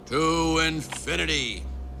to infinity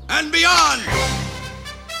and beyond.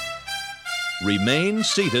 Remain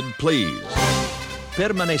seated, please.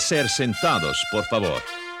 Permanecer sentados, por favor.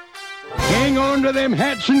 Hang on to them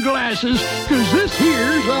hats and glasses, because this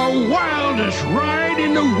here's the wildest ride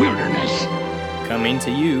in the wilderness. Coming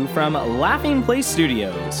to you from Laughing Place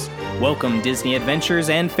Studios. Welcome, Disney adventurers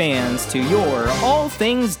and fans, to your All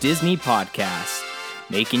Things Disney podcast,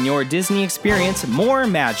 making your Disney experience more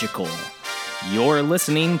magical. You're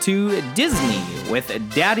listening to Disney with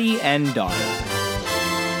Daddy and Daughter.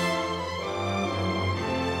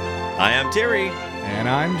 Hi, I'm Terry. And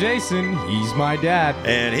I'm Jason. He's my dad.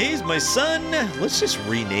 And he's my son. Let's just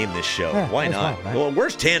rename this show. Yeah, Why not? fine, right? Well,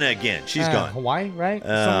 where's Tana again? She's gone. Hawaii, right?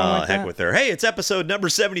 Heck with her. Hey, it's episode number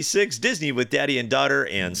 76, Disney with Daddy and Daughter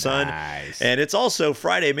and Son. Nice. And it's also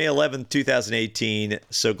Friday, May 11th, 2018.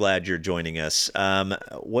 So glad you're joining us.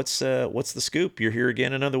 What's the scoop? You're here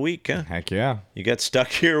again another week, huh? Heck yeah. You got stuck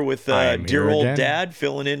here with I am dear here old again. dad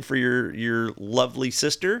filling in for your lovely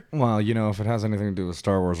sister. Well, you know, if it has anything to do with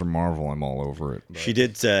Star Wars or Marvel, I'm all over it. But- She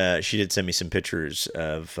did send me some pictures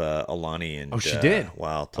of Alani, and she did?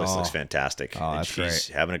 Wow, place looks fantastic. Oh, and that's she's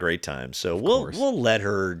great. having a great time. So course. we'll let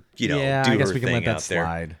her, yeah, do I guess her we can thing let that out there.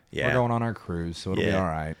 slide. Yeah. We're going on our cruise, so it'll be Yeah. all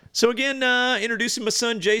right. So again, introducing my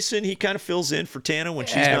son Jason. He kind of fills in for Tana when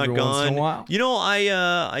she's Every not once gone. in a while. You know,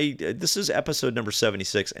 I this is episode number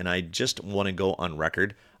 76, and I just want to go on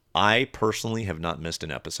record. I personally have not missed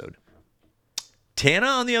an episode. Tana,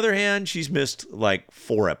 on the other hand, she's missed like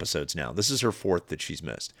 4 episodes now. This is her 4th that she's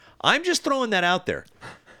missed. I'm just throwing that out there.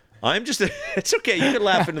 It's okay. You can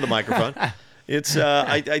laugh into the microphone. It's,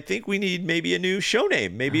 I think we need maybe a new show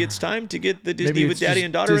name. Maybe it's time to get the Disney Maybe with it's Daddy just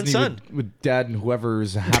and Daughter Disney and Son. With dad and whoever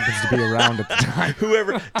happens to be around at the time.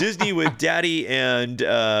 Whoever, Disney with Daddy and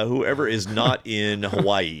whoever is not in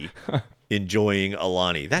Hawaii enjoying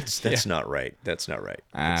Alani. That's not right. That's not right.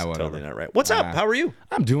 That's whatever. totally not right. What's up? How are you?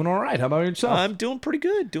 I'm doing all right. How about yourself? I'm doing pretty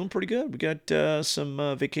good. We got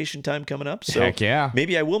some vacation time coming up. So Heck yeah.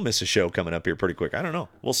 Maybe I will miss a show coming up here pretty quick. I don't know.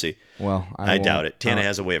 We'll see. Well, I doubt won't. it. Tana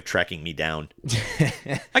has a way of tracking me down.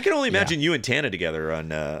 I can only imagine you and Tana together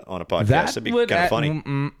on a podcast. That'd be kind of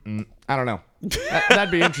funny. I don't know.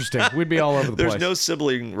 That'd be interesting. We'd be all over the There's place. no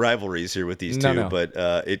sibling rivalries here with these two, No. but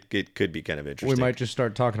it could be kind of interesting. We might just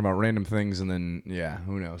start talking about random things, and then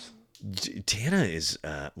who knows? Tana is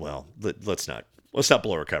let's not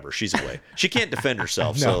blow her cover. She's away. She can't defend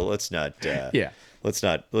herself, No. so let's not. Let's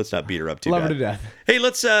not beat her up too Love bad. her to death. Hey,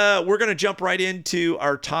 we're gonna jump right into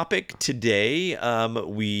our topic today.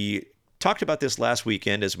 We talked about this last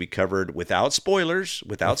weekend as we covered without spoilers.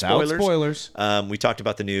 We talked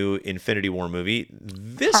about the new Infinity War movie.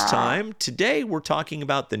 This time, today, we're talking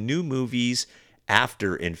about the new movies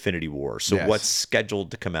after Infinity War. So Yes. what's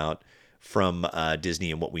scheduled to come out from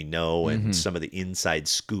Disney and what we know, and some of the inside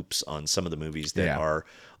scoops on some of the movies that are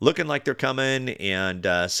looking like they're coming, and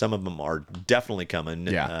some of them are definitely coming.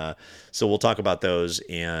 Yeah. So we'll talk about those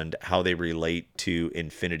and how they relate to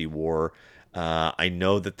Infinity War. I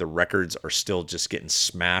know that the records are still just getting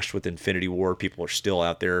smashed with Infinity War. People are still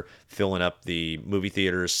out there filling up the movie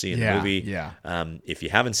theaters, seeing the movie. Yeah. If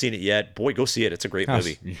you haven't seen it yet, boy, go see it. It's a great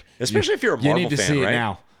movie, especially if you're a you Marvel need to fan, see right? it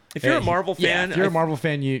now. If you're a Marvel fan, if you're a Marvel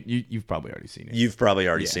fan, you've probably already seen it. you've probably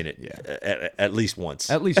already seen it yeah. at least once.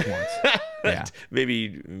 At least once. Yeah.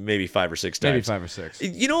 Maybe 5 or 6 times. Maybe 5 or 6.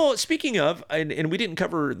 You know, speaking of, and we didn't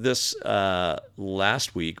cover this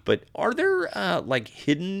last week, but are there like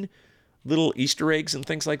hidden little Easter eggs and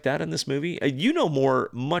things like that in this movie? You know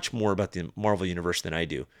much more about the Marvel Universe than I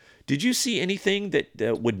do. Did you see anything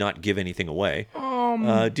that would not give anything away?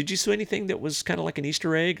 Did you see anything that was kind of like an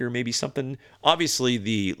Easter egg, or maybe something? Obviously,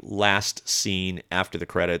 the last scene after the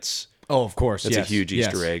credits. Oh, of course. That's yes. a huge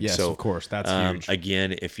Easter egg. Yes, so, of course. That's huge.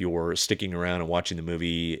 Again, if you're sticking around and watching the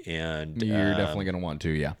movie, and You're definitely going to want to,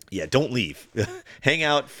 yeah. Yeah, don't leave. Hang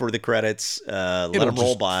out for the credits. Let them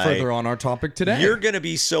roll by. Further on our topic today. You're going to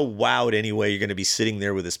be so wowed anyway. You're going to be sitting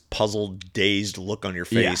there with this puzzled, dazed look on your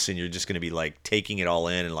face, and you're just going to be like taking it all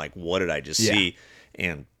in and like, what did I just see?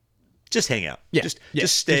 And just hang out. Yeah. Just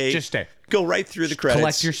Just stay. Go right through the credits.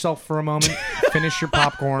 Collect yourself for a moment. Finish your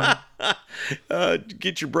popcorn.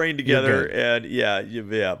 Get your brain together, and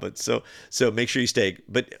but so make sure you stay.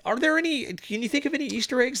 But are there any? Can you think of any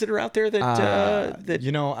Easter eggs that are out there that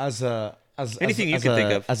You know, as Anything you as can a,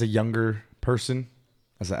 think of. as a younger person,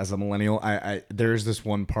 as a millennial, I there's this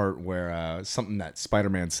one part where something that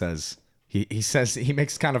Spider-Man says. He says he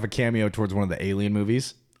makes kind of a cameo towards one of the Alien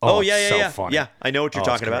movies. Oh, yeah, it's yeah, so yeah. funny. Yeah, I know what you're Oh,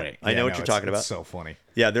 it's talking about. great. I Yeah, know what no, you're it's- talking about. It's so funny.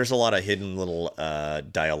 Yeah, there's a lot of hidden little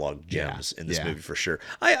dialogue gems in this movie for sure.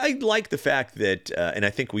 I like the fact that, and I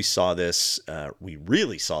think we saw this, we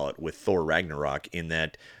really saw it with Thor Ragnarok, in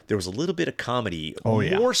that there was a little bit of comedy,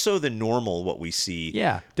 more so than normal what we see.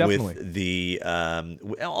 Yeah, definitely. With the,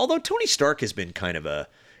 although Tony Stark has been kind of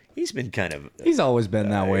he's always been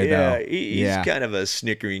that way, yeah, though. he's kind of a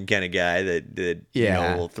snickering kind of guy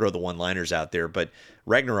that will throw the one-liners out there. But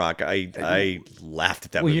Ragnarok, I laughed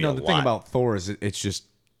at that Well, movie the a lot. thing about Thor is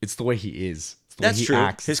it's the way he is. It's the That's way he true.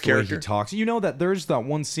 acts. His it's the way character. he talks. You know that there's that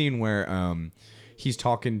one scene where he's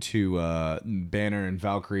talking to Banner and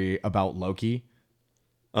Valkyrie about Loki.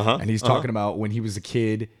 And he's talking about when he was a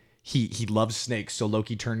kid, he loves snakes, so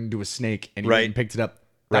Loki turned into a snake and he went and picked it up.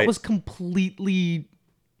 That was completely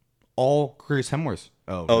all Chris Hemsworth.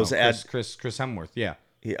 Chris Hemsworth. Yeah.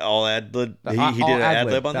 He did an ad lib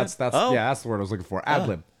on that's, that. That's the word I was looking for. Ad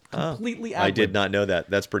lib. Completely ad lib. I did not know that.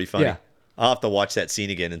 That's pretty funny. Yeah. I'll have to watch that scene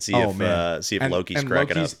again and see if Loki's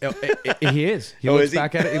cracking up. He is. He looks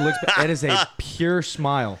back at it. He looks back. It is a pure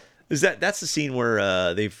smile. That's the scene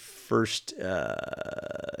where they first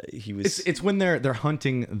he was. It's when they're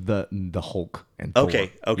hunting the Hulk and Thor.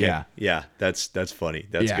 Okay. Yeah. That's funny.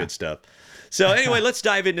 That's Yeah. good stuff. So anyway, let's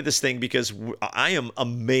dive into this thing because I am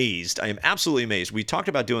amazed. I am absolutely amazed. We talked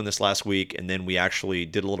about doing this last week, and then we actually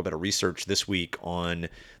did a little bit of research this week on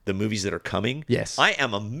the movies that are coming. Yes. I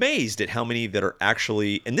am amazed at how many that are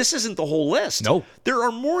actually, and this isn't the whole list. No. There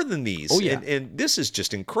are more than these. Oh, yeah. And this is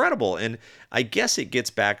just incredible. And I guess it gets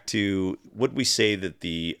back to what we say that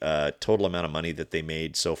the total amount of money that they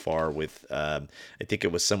made so far with, I think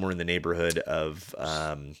it was somewhere in the neighborhood of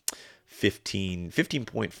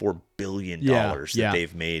 $15.4 billion that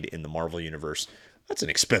they've made in the Marvel Universe. That's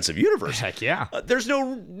an expensive universe. Heck yeah. There's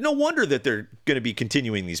no wonder that they're going to be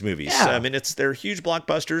continuing these movies. Yeah. I mean, they're huge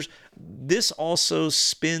blockbusters. This also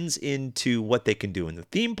spins into what they can do in the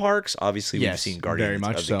theme parks. Obviously, we've seen Guardians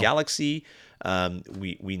of the Galaxy.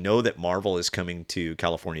 We know that Marvel is coming to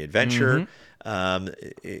California Adventure.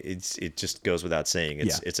 It just goes without saying.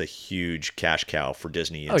 It's a huge cash cow for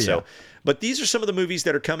Disney. And but these are some of the movies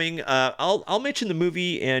that are coming. I'll mention the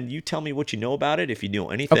movie and you tell me what you know about it. If you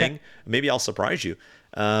know anything, maybe I'll surprise you.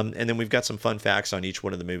 And then we've got some fun facts on each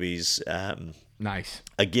one of the movies. Nice.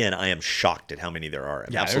 Again, I am shocked at how many there are.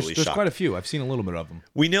 I'm absolutely there's shocked. quite a few. I've seen a little bit of them.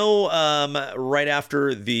 We know right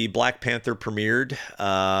after the Black Panther premiered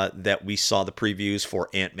that we saw the previews for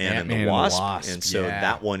Ant-Man and the Wasp. And so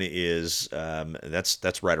that one is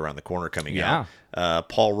that's right around the corner coming out.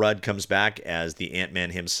 Paul Rudd comes back as the Ant-Man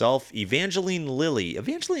himself. Evangeline Lilly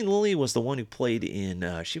was the one who played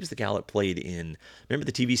in she was the gal that played in, remember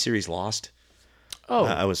the TV series Lost?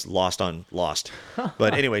 I was lost on Lost,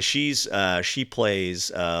 but anyway, she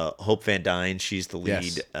plays Hope Van Dyne. She's the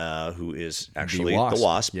lead, who is actually the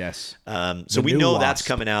Wasp. Yes. So we know that's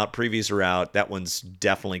coming out. Previews are out. That one's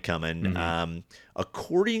definitely coming.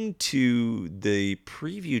 According to the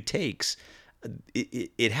preview takes,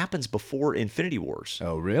 it happens before Infinity Wars.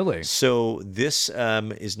 Oh, really? So this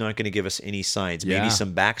is not going to give us any signs. Maybe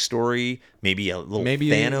some backstory. Maybe a little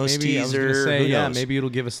Thanos teaser. I was gonna say, Who knows? maybe it'll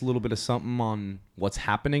give us a little bit of something on what's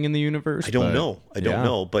happening in the universe. I don't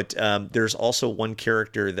know. But there's also one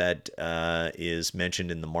character that is mentioned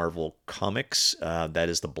in the Marvel comics. That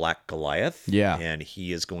is the Black Goliath. Yeah. And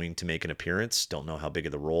he is going to make an appearance. Don't know how big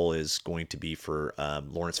of the role is going to be for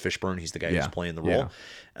Lawrence Fishburne. He's the guy who's playing the role.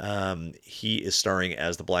 He is starring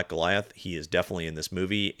as the Black Goliath. He is definitely in this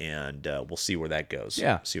movie, and we'll see where that goes.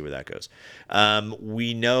 See where that goes.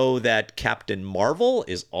 We know that Captain Marvel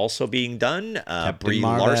is also being done. Brie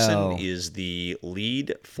Larson is the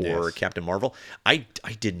lead for Captain Marvel. I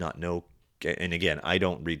did not know, and again, I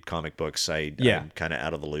don't read comic books. I'm kind of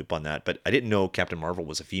out of the loop on that, but I didn't know Captain Marvel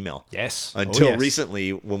was a female. Yes. Until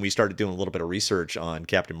recently, when we started doing a little bit of research on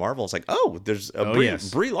Captain Marvel, it's like, there's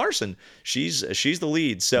Brie Larson. She's the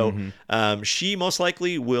lead. So she most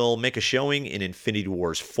likely will make a showing in Infinity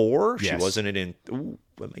Wars 4. She wasn't in.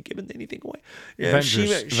 Am I giving anything away?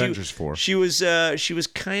 Avengers 4. She was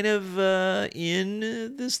kind of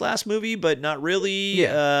in this last movie, but not really.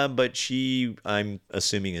 But I'm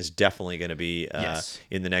assuming is definitely going to be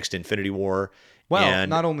in the next Infinity War. Well,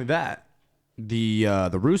 and not only that, the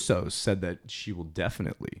Russos said that she will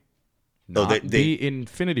definitely be in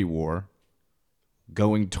Infinity War,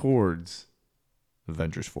 going towards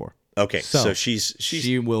Avengers 4. Okay, so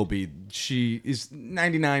she will be. She is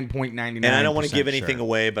 99.99%. And I don't want to give anything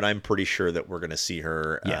away, but I'm pretty sure that we're going to see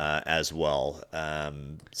her as well.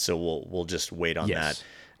 So we'll just wait on that.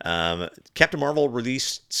 Captain Marvel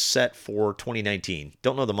release set for 2019.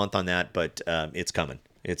 Don't know the month on that, but it's coming.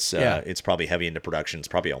 It's Yeah. it's probably heavy into production. It's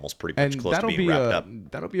probably almost pretty much And close to that'll being be wrapped up.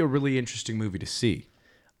 that'll be a really interesting movie to see.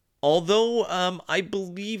 Although I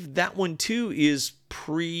believe that one too is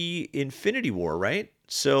pre-Infinity War, right?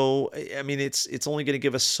 So I mean, it's only going to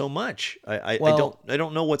give us so much. I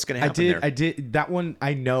don't know what's going to happen there. I did that one.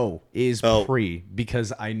 I know is Oh. pre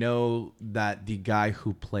because I know that the guy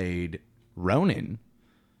who played Ronan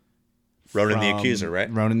Ronan the from- Accuser,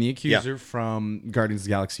 right? Ronan the Accuser from Guardians of the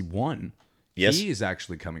Galaxy 1. Yes. He is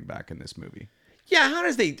actually coming back in this movie. Yeah. How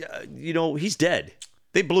does they? He's dead.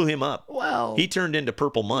 They blew him up. Well, He turned into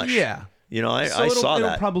purple mush. yeah. I saw it'll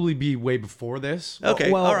that. probably be way before this. Okay,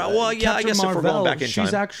 all right. Well, yeah, I Captain guess if we're going Marvel, back in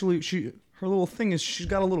she's time. actually her little thing is she's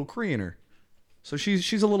got a little Kree in her, so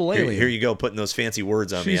she's a little alien. Here you go, putting those fancy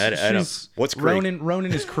words on me. I don't. What's Kree?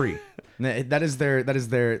 Ronan is Kree. that is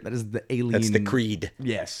the alien. That's the creed.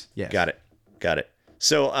 Yes. Got it.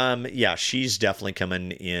 So, yeah, she's definitely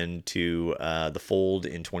coming into the fold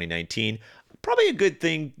in 2019. Probably a good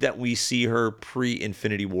thing that we see her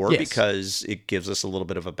pre-Infinity War Yes. because it gives us a little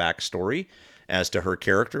bit of a backstory as to her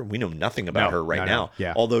character. We know nothing about her right now.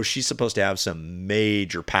 Yeah. Although she's supposed to have some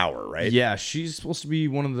major power, right? Yeah, she's supposed to be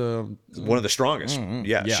one of the strongest.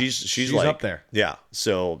 Yeah, Yeah. she's She's like up there. Yeah,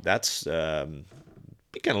 so that's be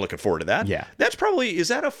kind of looking forward to that. Yeah. That's probably, is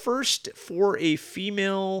that a first for a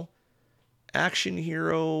female action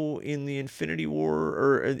hero in the Infinity War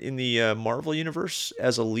or in the Marvel universe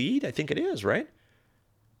as a lead? I think it is, right?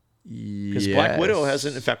 Because Black Widow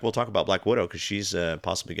hasn't. In fact, we'll talk about Black Widow because she's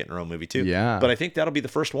possibly getting her own movie too. Yeah. But I think that'll be the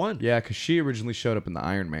first one. Yeah, because she originally showed up in the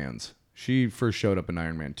Iron Mans. She first showed up in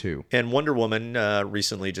Iron Man 2. And Wonder Woman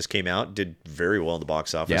recently just came out, did very well in the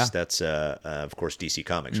box office. Yeah. That's, of course, DC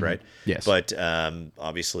Comics, right? Yes. But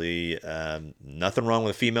obviously, nothing wrong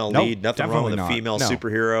with a female Nope, lead. Nothing wrong with a definitely female not. No.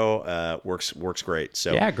 superhero. Works great.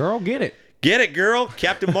 So Yeah, girl, get it. get it, girl.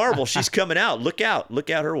 Captain Marvel, she's coming out. Look out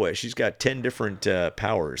her way. She's got 10 different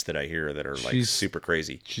powers that I hear that are like She's- super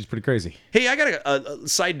crazy. She's pretty crazy. Hey, I got a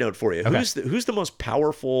side note for you. Okay. Who's the most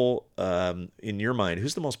powerful in your mind?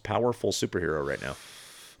 Who's the most powerful superhero right now?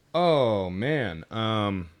 Oh man.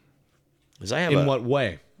 'Cause I have In what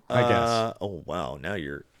way? I guess. Oh wow! Now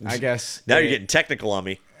you're. I guess. Now you're getting technical on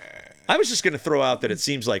me. I was just going to throw out that it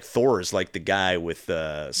seems like Thor is like the guy with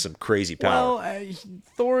some crazy power. Well,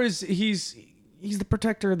 Thor is he's the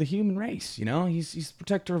protector of the human race. You know, he's the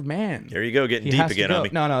protector of man. There you go, getting He deep has to again go. on me.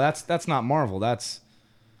 No, that's not Marvel. That's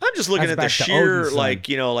I'm just looking That's at the back to sheer, Odin's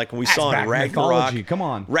son. like when we That's saw in back Ragnarok. mythology, come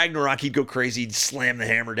on. Ragnarok, he'd go crazy, he'd slam the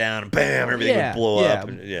hammer down, and bam, everything would blow up.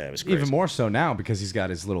 And, yeah, it was crazy. Even more so now because he's got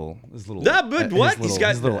his little. Nah, but what? His He's got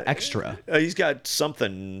his little extra. He's got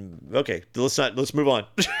something. Okay, let's move on.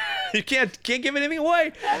 You can't give anything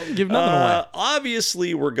away. Give nothing away.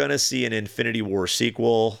 Obviously, we're gonna see an Infinity War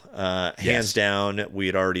sequel. Hands down. We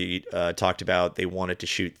had already talked about they wanted to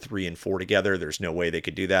shoot 3 and 4 together. There's no way they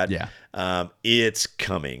could do that. Yeah. It's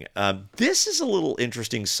coming. This is a little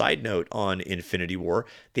interesting side note on Infinity War.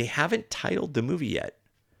 They haven't titled the movie yet.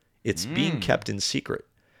 It's being kept in secret.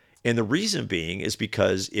 And the reason being is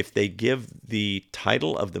because if they give the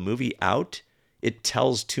title of the movie out, it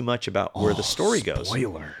tells too much about where the story goes.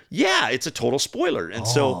 Spoiler. Yeah, it's a total spoiler. And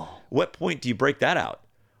so what point do you break that out?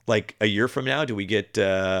 Like a year from now, do we get,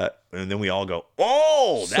 and then we all go,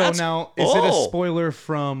 oh, that's. So now, is it a spoiler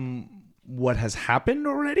from what has happened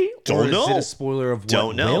already? Don't or know. Is it a spoiler of what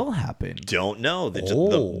Don't know. will happen? Don't know.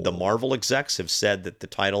 The Marvel execs have said that the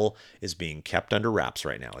title is being kept under wraps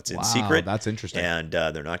right now. It's in Wow, secret. that's interesting. And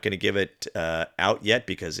they're not going to give it out yet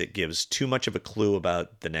because it gives too much of a clue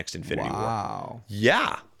about the next Infinity War. Wow.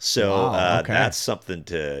 Yeah. So Wow, okay. that's something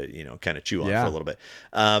to, kind of chew on Yeah. for a little bit.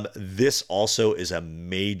 This also is a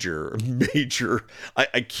major,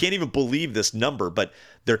 I can't even believe this number, but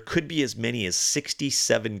there could be as many as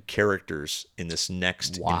 67 characters in this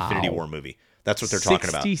next Wow. Infinity War movie. That's what they're talking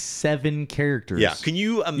about. 67 characters. Yeah. Can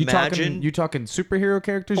you imagine? You talking superhero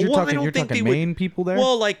characters? Well, You're I don't think talking they main would, people there?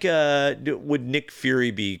 Well, like, would Nick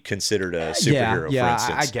Fury be considered a superhero, yeah, for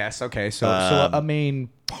instance? I guess. Okay, so a main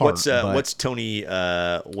part. What's Tony?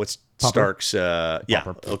 What's Stark's? Yeah.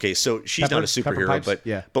 Pepper. Okay, so she's Pepper- not a Pepper superhero, Pipes? but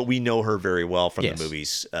Yeah. but we know her very well from Yes. the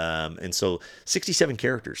movies. And so 67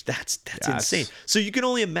 characters. That's insane. So you can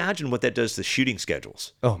only imagine what that does to shooting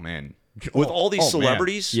schedules Oh man, with all these man.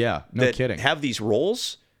 celebrities. Yeah, no that kidding. have these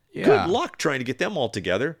roles. Yeah. Good luck trying to get them all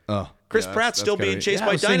together. Chris yeah, Pratt's that's still gotta being be- chased yeah,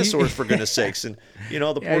 by so he- dinosaurs for goodness sakes, and the Yeah,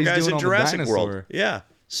 poor he's guys doing in all the Jurassic dinosaur. World. Yeah.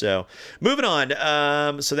 So moving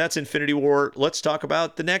on. So that's Infinity War. Let's talk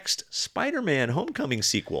about the next Spider-Man Homecoming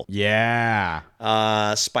sequel. Yeah.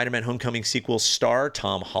 Spider-Man Homecoming sequel star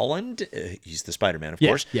Tom Holland. He's the Spider-Man, of Yeah,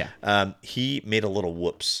 course. yeah. He made a little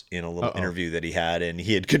whoops in a little interview that he had, and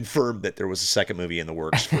he had confirmed that there was a second movie in the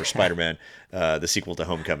works for Spider-Man, the sequel to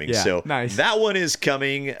Homecoming. Yeah, So nice. that one is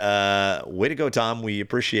coming. Way to go, Tom. We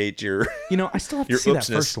appreciate your I still have to your see that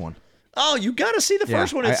oopsness. first one. Oh, you got to see the Yeah,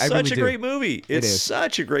 first one. It's I such really a do. great movie. It's is.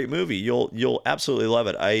 such a great movie. You'll absolutely love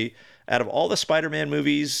it. Out of all the Spider-Man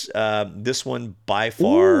movies, this one by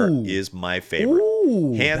far Ooh. is my favorite.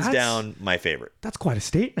 Ooh, Hands that's- down, my favorite. That's quite a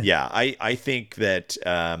statement. Yeah, I think that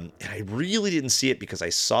I really didn't see it because I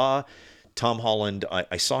saw Tom Holland.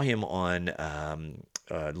 I saw him on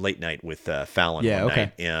Late Night with Fallon one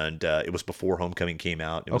night, and it was before Homecoming came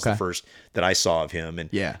out. It was the first that I saw of him, and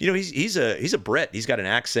Yeah. he's a Brit. He's got an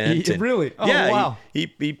accent. He- and, really? Oh, yeah, wow.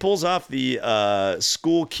 He pulls off the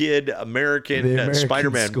school kid American, The American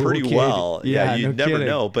Spider-Man school pretty kid. well. Yeah, you no never kidding.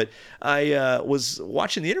 know. But I was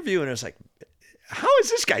watching the interview, and I was like, how is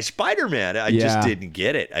this guy Spider-Man? I just Yeah. didn't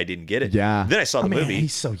get it. Yeah. Then I saw the movie.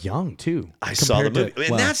 He's so young too. I saw the compared movie, to- and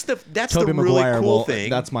well, that's Tobey the really Maguire, cool well, thing.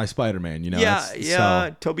 That's my Spider-Man. yeah.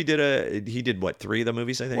 So- Toby did what, 3 of the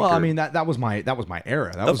movies, I think. well, I or- mean that was my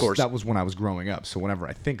era. That Of was course. that was when I was growing up. So whenever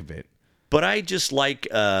I think of it, But I just like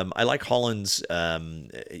I like Holland's.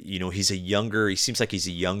 He seems like he's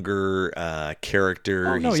a younger character.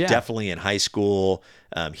 Oh, no, he's yeah. definitely in high school.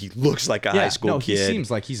 He looks like a high school kid. He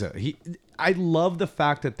seems like I love the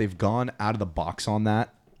fact that they've gone out of the box on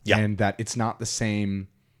that. Yeah. And that it's not the same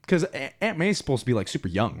because Aunt May's supposed to be like super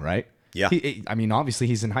young, right? Yeah. I mean, obviously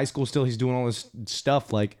he's in high school still. He's doing all this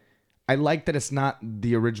stuff. Like, I like that it's not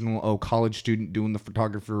the original college student doing the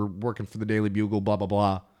photographer, working for the Daily Bugle, blah blah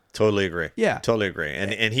blah. Totally agree. Yeah. Totally agree.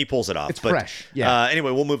 And he pulls it off. It's fresh. Yeah.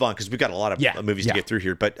 Anyway, we'll move on because we've got a lot of Yeah. movies to Yeah. get through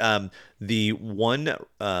here. But the one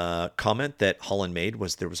comment that Holland made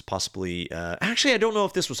was there was possibly actually I don't know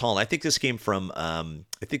if this was Holland. I think this came from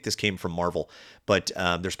Marvel. But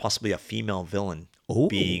there's possibly a female villain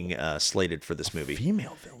being slated for this movie.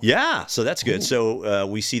 Female villain. Yeah, so that's good. So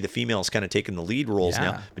we see the females kind of taking the lead roles Yeah.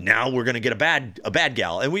 now. But now we're gonna get a bad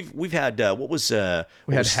gal, and we've had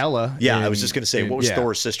We had Hela. Yeah, I was just gonna say, what was yeah.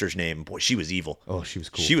 Thor's sister's name? Boy, she was evil. Oh, she was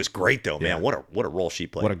cool. She was great though, man. Yeah. What a role she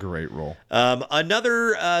played. What a great role.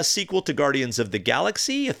 Another sequel to Guardians of the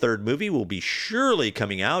Galaxy, a third movie will be surely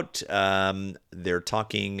coming out. They're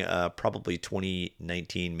talking probably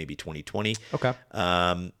 2019, maybe 2020. Okay.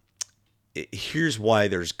 Here's why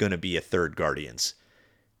there's going to be a third Guardians.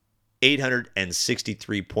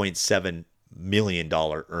 $863.7 million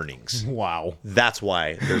earnings. Wow. That's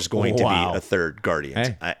why there's going to Wow. be a third Guardians.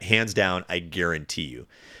 Hey. Hands down, I guarantee you.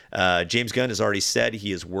 James Gunn has already said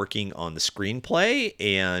he is working on the screenplay,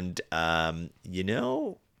 and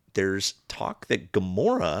there's talk that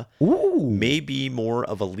Gamora may be more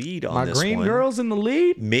of a lead on My this green one. girl's in the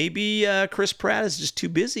lead. Maybe Chris Pratt is just too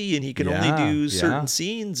busy and he can Yeah, only do yeah. certain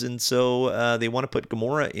scenes, and so they want to put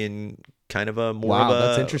Gamora in kind of a more Wow, of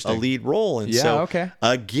that's a interesting. lead role. And Yeah, so okay.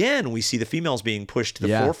 again, we see the females being pushed to the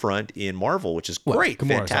Yeah. forefront in Marvel, which is Well, great,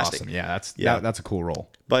 Gamora's fantastic. awesome. Yeah, Yeah. that's a cool role.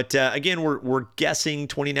 But again, we're guessing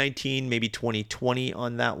 2019, maybe 2020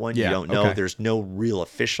 on that one. You Yeah, don't know. okay. There's no real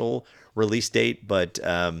official release date, but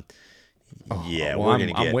yeah, well, we're I'm-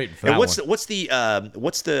 gonna I'm get. waiting for and that what's one.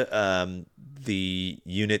 the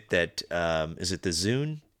unit that is it the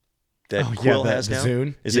Zune that Oh, Quill the has now?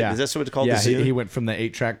 Zune. Is Yeah. it? Is that what it's called? Yeah, the Zune. he went from the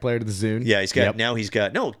 8-track player to the Zune. Yeah, he's got Yep. now. He's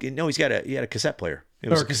got he had a cassette player.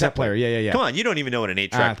 It Or a cassette player. Yeah, yeah, yeah. Come on, you don't even know what an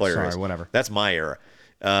 8-track player sorry, is. whatever. That's my era.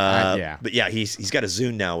 Yeah. But yeah, he's got a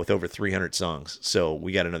Zune now with over 300 songs. So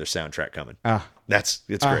we got another soundtrack coming. Ah. It's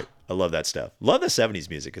great. I love that stuff. Love the 70s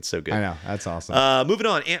music. It's so good. I know. That's awesome. Moving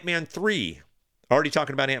on, Ant-Man 3. Already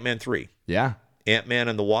talking about Ant-Man 3. yeah. Ant-Man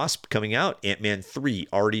and the Wasp coming out. Ant-Man 3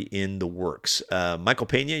 already in the works. Michael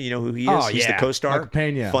Pena, you know who he is? Oh, He's the yeah. co-star. Michael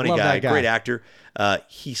Pena. Funny Love guy, that guy. great actor.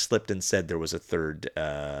 He slipped and said there was a third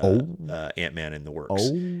Ant-Man in the works.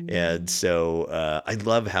 And so I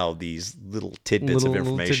love how these little tidbits of Little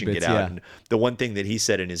information tidbits, get out. yeah. And the one thing that he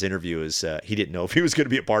said in his interview is he didn't know if he was going to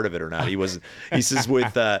be a part of it or not. He wasn't. He says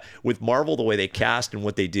with Marvel, the way they cast and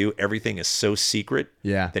what they do, everything is so secret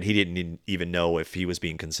Yeah. that he didn't even know if he was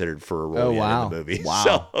being considered for a role Oh, yet wow. in the movie.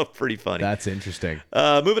 Wow. So pretty funny. That's interesting.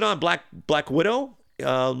 Moving on, Black Widow.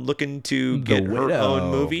 Looking to get her Widow.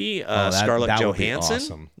 own movie. that Scarlett would be Johansson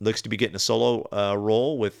awesome. looks to be getting a solo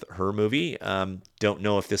role with her movie. Don't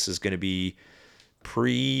know if this is going to be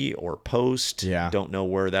pre or post. Yeah. Don't know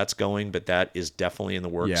where that's going, but that is definitely in the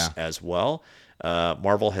works Yeah. as well.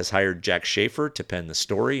 Marvel has hired Jack Schaefer to pen the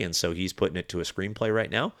story, and so he's putting it to a screenplay right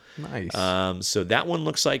now. Nice. So that one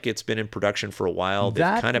looks like it's been in production for a while. They've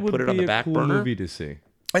That kind of would put it on be the a back cool burner. movie to see.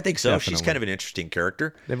 I think so. She's Definitely. kind of an interesting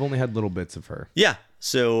character. They've only had little bits of her. Yeah.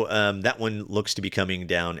 So that one looks to be coming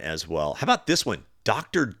down as well. How about this one?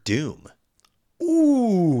 Doctor Doom.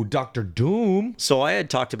 Ooh, Doctor Doom. So I had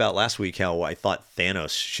talked about last week how I thought Thanos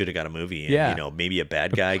should have got a movie, and Yeah. maybe a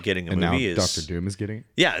bad guy getting a And movie now is Doctor Doom is getting it.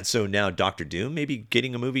 Yeah, and so now Doctor Doom maybe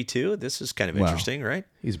getting a movie too. This is kind of Well, interesting, right?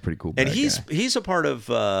 He's a pretty cool And bad guy. he's a part of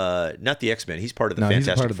not the X-Men. He's part of the No, he's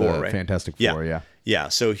a Fantastic part of Four, the right? Fantastic Four, yeah. Yeah.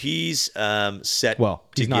 So he's set. Well,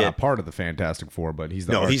 to he's not get, a part of the Fantastic Four, but he's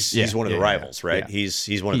the No, arch- he's yeah, one of the yeah, rivals, yeah, right? yeah.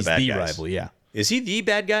 He's one of He's the bad guys. rival, yeah. Is he the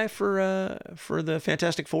bad guy for the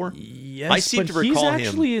Fantastic Four? Yes, I seem to but recall he's him.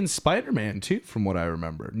 actually in Spider-Man too, from what I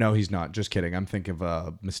remember. No, he's not. Just kidding. I'm thinking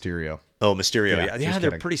of Mysterio. Oh, Mysterio. Yeah, Yeah, just they're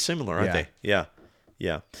kidding. pretty similar, aren't Yeah. they? Yeah.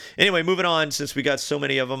 Yeah. Anyway, moving on, since we got so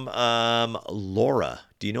many of them. Laura.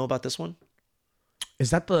 Do you know about this one? Is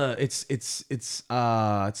that the? It's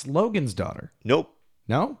Logan's daughter. Nope.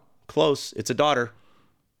 No. Close. It's a daughter.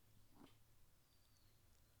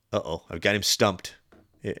 Uh-oh. I've got him stumped.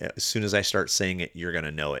 As soon as I start saying it, you're going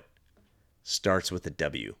to know it. Starts with a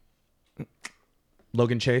W.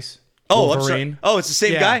 Logan Chase. Oh, I'm sorry. Wolverine. Oh, it's the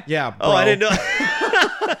same Yeah, guy? yeah, Oh, I bro. didn't know.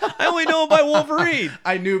 I only know him by Wolverine.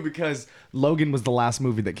 I knew because Logan was the last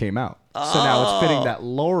movie that came out. So now it's fitting that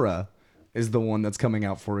Laura is the one that's coming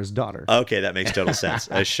out for his daughter. Okay, that makes total sense.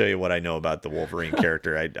 I'll show you what I know about the Wolverine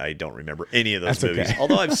character. I don't remember any of those That's movies. okay.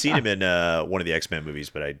 Although I've seen him in one of the X-Men movies,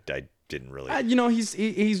 but I didn't really.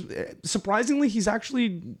 He's surprisingly, he's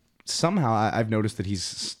actually somehow I've noticed that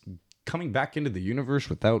he's coming back into the universe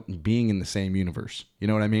without being in the same universe. You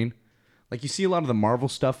know what I mean? Like you see a lot of the Marvel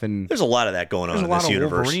stuff, and There's a lot of that going on there's a in lot this of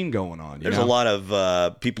universe. Wolverine going on. There's a lot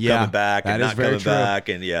of people Yeah, coming back and that is not very coming true. back,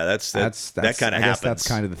 and yeah, that kind I of guess happens. that's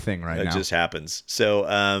kind of the thing right That now. just happens.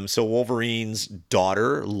 So, so Wolverine's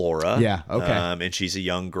daughter, Laura. Yeah, okay. And she's a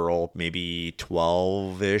young girl, maybe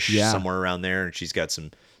 12-ish, Yeah. somewhere around there, and she's got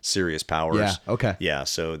some serious powers. Yeah, okay. Yeah,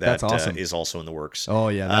 so That's awesome. is also in the works. Oh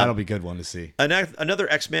yeah, that'll be a good one to see. Another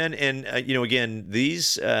X-Men, and again,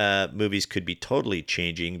 these movies could be totally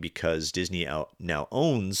changing because Disney now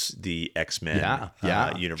owns the X-Men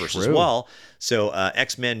Yeah, universe as true. well. So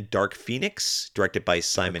X-Men Dark Phoenix, directed by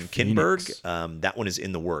Simon Kinberg, Phoenix. that one is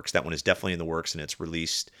in the works. That one is definitely in the works, and it's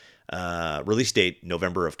release date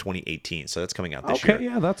November of 2018. So that's coming out this year. Okay,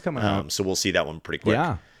 yeah, that's coming out. So we'll see that one pretty quick.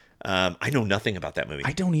 Yeah. I know nothing about that movie.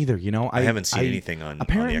 I don't either. I haven't seen anything on the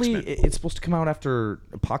Apparently, X-Men. it's supposed to come out after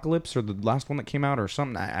Apocalypse or the last one that came out or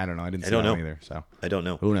something. I don't know. I didn't see don't that know. one either. So I don't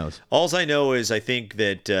know. who knows? All I know is I think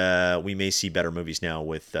that we may see better movies now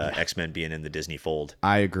with X-Men being in the Disney fold.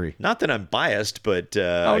 I agree. Not that I'm biased, but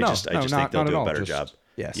I just think not they'll at do a all. better Just- job.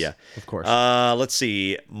 Yes. Yeah. Of course. Let's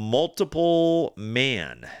see. Multiple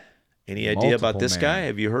Man. Any idea about Multiple this Man. guy?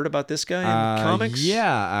 Have you heard about this guy in comics?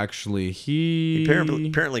 Yeah, actually, he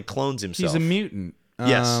Apparently clones himself. he's a mutant.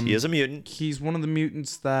 Yes, he is a mutant, He's one of the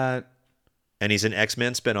mutants that. and he's an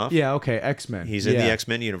X-Men spinoff. Yeah. Okay. X-Men. He's in the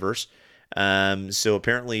X-Men universe. So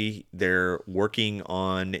apparently they're working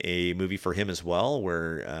on a movie for him as well,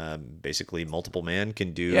 where basically Multiple Man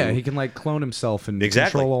can do. Yeah, he can like clone himself and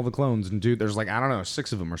Exactly. control all the clones and do. There's like I don't know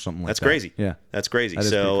 6 of them or something like That's that. crazy. Yeah. That's crazy. That is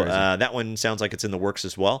So pretty crazy. that one sounds like it's in the works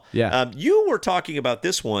as well. Yeah. You were talking about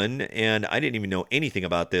this one, and I didn't even know anything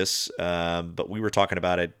about this, but we were talking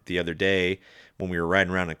about it the other day when we were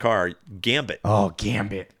riding around in a car. Gambit. Oh,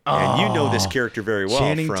 Gambit. And you know this character very well.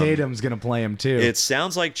 Channing from, Tatum's gonna play him too. It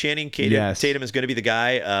sounds like Channing Tatum, Yes. Tatum is going to be the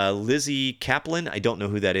guy. Lizzie Kaplan, I don't know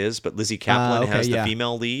who that is, but Lizzie Kaplan okay, has the yeah.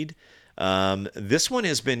 female lead. This one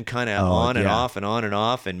has been kind of Oh, on and yeah. off and on and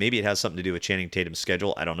off, and maybe it has something to do with Channing Tatum's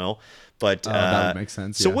schedule. I don't know. But that would make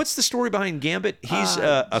sense, So yeah. what's the story behind Gambit? He's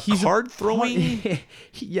a card throwing.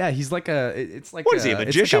 Yeah, he's like it's like What is he, a It's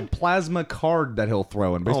magician? like a plasma card that he'll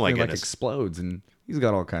throw and Oh, my basically like goodness. explodes, and he's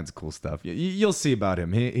got all kinds of cool stuff. You'll see about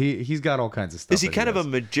him. He's got all kinds of stuff. Is he that kind of a does.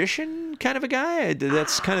 magician kind of a guy?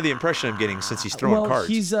 That's kind of the impression I'm getting since he's throwing cards.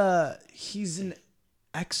 He's an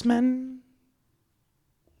X-Men.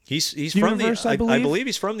 He's from the. universe, I I believe. believe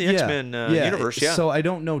he's from the X-Men universe. Yeah. So I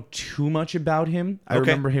don't know too much about him. I Okay.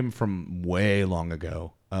 remember him from way long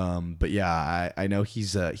ago. But yeah, I know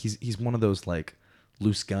he's one of those like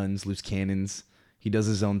loose guns, loose cannons. He does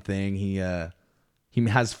his own thing. He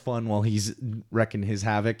has fun while he's wrecking his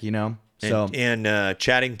havoc. So and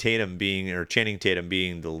Channing Tatum being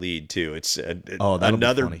the lead too. It's that'll be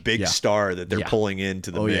another funny. big Yeah. star that they're Yeah. pulling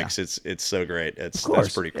into the Oh, yeah. mix. It's so great. That's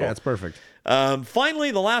pretty cool. Yeah, it's perfect.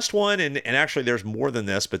 Finally, the last one, and actually there's more than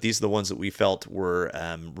this, but these are the ones that we felt were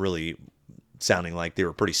really sounding like they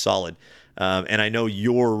were pretty solid. And I know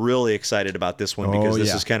you're really excited about this one because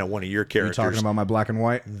this is kind of one of your You're characters. talking about my black and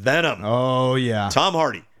white? Venom. Oh, yeah. Tom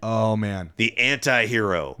Hardy, Oh, man. the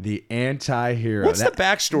anti-hero. The anti-hero. What's the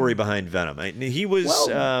backstory behind Venom? He was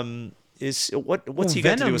what's he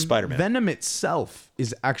got to do with Spider-Man? Venom itself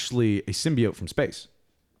is actually a symbiote from space.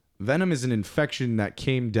 Venom is an infection that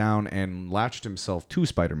came down and latched himself to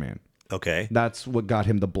Spider-Man. Okay. That's what got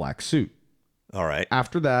him the black suit. All right.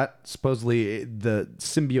 After that, supposedly the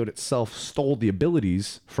symbiote itself stole the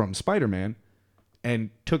abilities from Spider-Man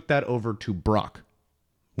and took that over to Brock.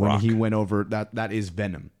 When he went over, that is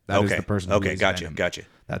Venom. That is the person who is gotcha, Venom. gotcha.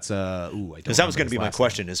 That's Because that was going to be my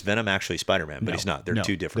question: is Venom actually Spider-Man? But he's not. They're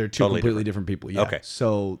two different. They're two totally completely different people. Yeah. Okay.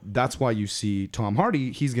 So that's why you see Tom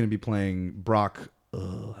Hardy. He's going to be playing Brock.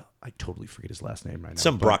 I totally forget his last name right now.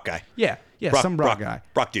 Some but- Brock guy. Yeah, some Brock guy.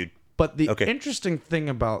 Brock dude. But the Okay. interesting thing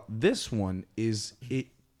about this one is it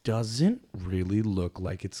doesn't really look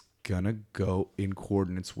like it's gonna go in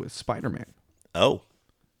coordinates with Spider-Man. Oh,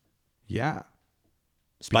 Yeah.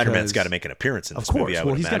 Spider-Man's Because- got to make an appearance in Of this movie. course. I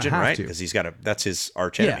Well, would he's gonna imagine, have right? to. Because he's got to. That's his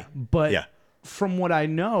arch enemy. Yeah, but yeah. from what I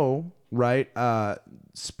know, right,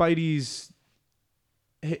 Spidey's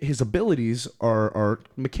his abilities are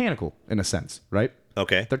mechanical in a sense, right?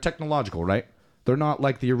 Okay. They're technological, right? They're not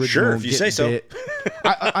like the original. Sure, if you say so. bit.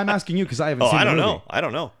 I'm asking you because I haven't Oh, seen I the don't movie. know. I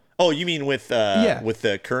don't know. Oh, you mean with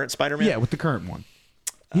the current Spider-Man? Yeah, with the current one.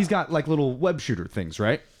 He's got like little web shooter things,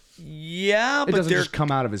 right? Yeah, It but doesn't they're just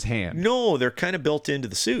come out of his hand. no, they're kind of built into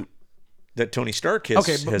the suit that Tony Stark has,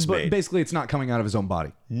 Okay, has but made. basically it's not coming out of his own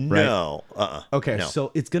body. Right? No. Okay, no.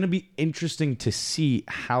 so it's going to be interesting to see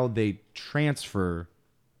how they transfer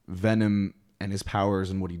Venom and his powers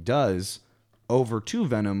and what he does over to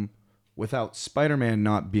Venom without Spider-Man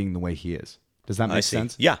not being the way he is. Does that make see.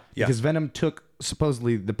 sense? Yeah, yeah. Because Venom took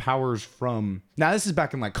supposedly the powers from. Now this is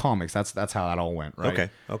back in like comics. That's how that all went, right?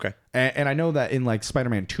 Okay. And I know that in like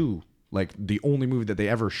Spider-Man 2, like the only movie that they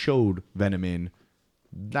ever showed Venom in,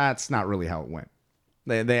 that's not really how it went.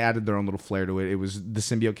 They added their own little flair to it. It was the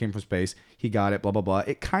symbiote came from space. He got it, blah, blah, blah.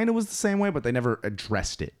 It kind of was the same way, but they never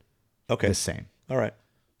addressed it Okay. the same. All right.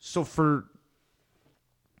 So for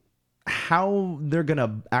how they're going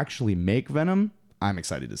to actually make Venom, I'm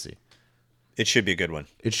excited to see. It should be a good one.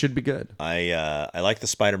 It should be good. I like the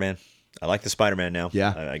Spider-Man. I like the Spider-Man now.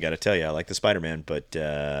 Yeah. I got to tell you, I like the Spider-Man, but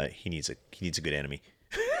he needs a good enemy.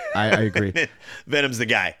 I agree. Venom's the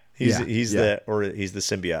guy. He's Yeah, he's yeah. the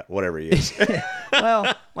symbiote, whatever he is. well,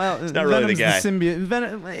 it's not really the guy. symbiote.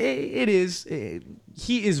 Venom, it is.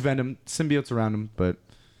 He is Venom. Symbiotes around him, but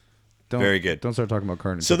don't. Very good. Don't start talking about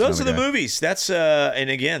Carnage. So That's those are the another guy. movies. That's and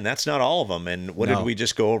again, that's not all of them. And what No. did we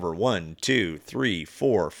just go over? 1, 2, 3,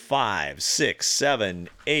 4, 5, 6, 7,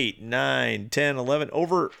 8, 9, 10, 11,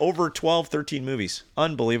 over 12, 13 movies.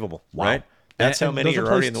 Unbelievable, right? That's how And many those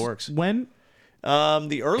are already in placed the works. When? The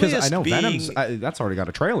Because earliest I know being, Venom's. That's already got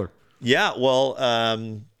a trailer. yeah. Well,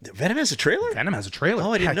 Venom has a trailer. Venom has a trailer.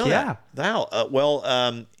 Oh, I didn't Heck know yeah. that. Wow.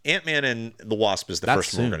 Well, Ant-Man and the Wasp is the That's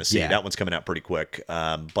first one we're soon, going to see. yeah. That one's coming out pretty quick.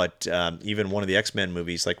 But even one of the X-Men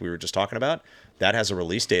movies, like we were just talking about, that has a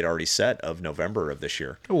release date already set of November of this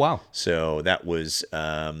year. Oh wow. So that was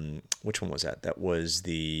which one was that? That was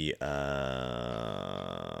the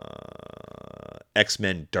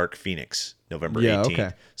X-Men Dark Phoenix, November 18th.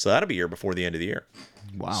 okay. So that'll be here before the end of the year.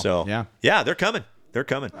 Wow. So yeah, they're coming. They're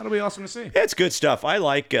coming. that'll be awesome to see. It's good stuff. I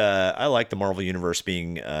like the Marvel universe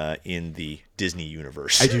being in the Disney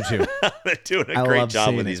universe. I do too. They're doing a I great love job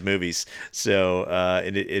seeing with it. these movies. So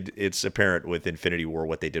it's apparent with Infinity War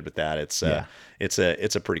what they did with that. It's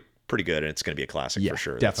a pretty good, and it's going to be a classic Yeah, for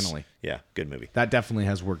sure. definitely. Good movie. That definitely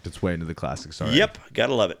has worked its way into the classics already. Yep,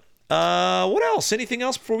 gotta love it. What else? Anything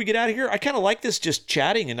else before we get out of here? I kind of like this, just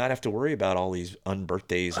chatting and not have to worry about all these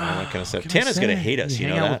unbirthdays and all that kind of stuff. Tana's gonna hate us, you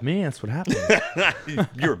know hang out that? with me. That's what happens.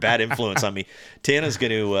 You're a bad influence on me. Tana's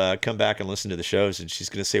going to come back and listen to the shows, and she's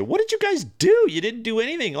going to say, "What did you guys do? You didn't do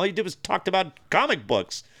anything. All you did was talked about comic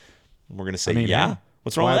books." And we're going to say, yeah.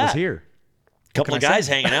 What's wrong with I that? was here. Couple of guys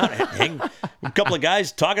hanging out, a couple of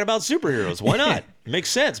guys talking about superheroes. Why not? Makes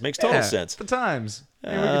sense. Makes total sense. The times. We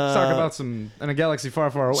could talk about some in a galaxy far,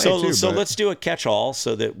 far away, too. So but- let's do a catch-all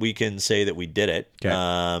so that we can say that we did it.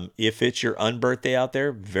 Okay. If it's your unbirthday out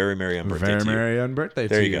there, very merry unbirthday Very to you. merry unbirthday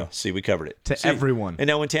There to you go. See, we covered it. To See, everyone. And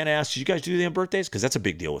now when Tana asks, did you guys do the unbirthdays? Because that's a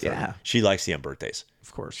big deal with Yeah. her. She likes the unbirthdays.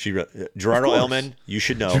 Of course. Gerardo course. Elman, you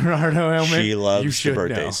should know. Gerardo Elman, She loves you the should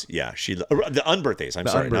birthdays. Yeah, the unbirthdays. I'm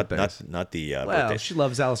sorry, unbirthdays. not the Well, birthdays. she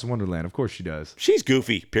loves Alice in Wonderland. Of course she does. She's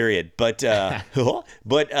goofy, period. But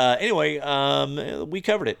anyway, we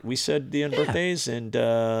covered it. We said the unbirthdays and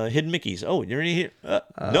hidden Mickeys. Oh, you're any here?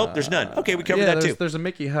 Nope, there's none. Okay, we covered that too. There's a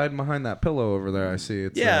Mickey hiding behind that pillow over there. I see.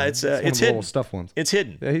 It's, It's one of the hidden. little stuffed ones. It's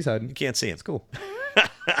hidden. Yeah, he's hiding. You can't see him. It's cool.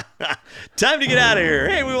 Time to get out of here.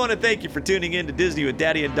 Hey, we want to thank you for tuning in to Disney with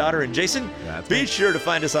Daddy and Daughter and Jason. That's Be right. sure to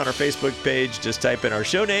find us on our Facebook page. Just type in our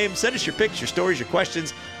show name, send us your pics, your stories, your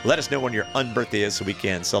questions. Let us know when your unbirthday is so we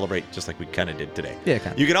can celebrate just like we kind of did today. Yeah,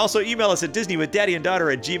 kinda. You can also email us at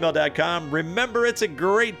DisneyWithDaddyandDaughter@gmail.com. Remember, it's a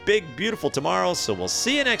great, big, beautiful tomorrow, so we'll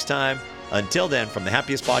see you next time. Until then, from the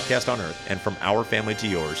happiest podcast on earth and from our family to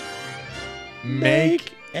yours,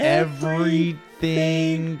 Make everything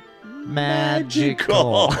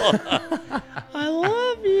magical. I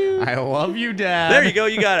love you. I love you, Dad. There you go.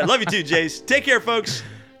 You got it. Love you too, Jace. Take care, folks.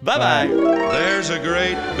 Bye-bye. There's a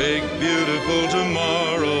great, big, beautiful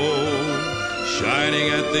tomorrow shining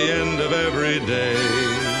at the end of every day.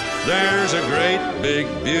 There's a great, big,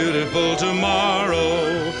 beautiful tomorrow,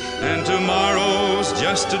 and tomorrow's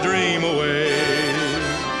just a dream away.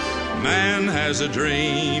 Man has a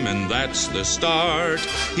dream, and that's the start.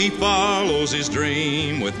 He follows his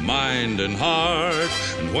dream with mind and heart.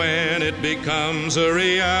 And when it becomes a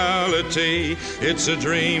reality, it's a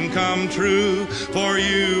dream come true for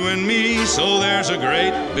you and me. So there's a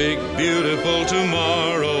great, big, beautiful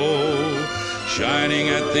tomorrow shining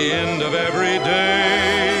at the end of every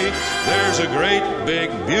day. There's a great, big,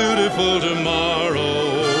 beautiful tomorrow.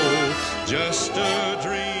 Just a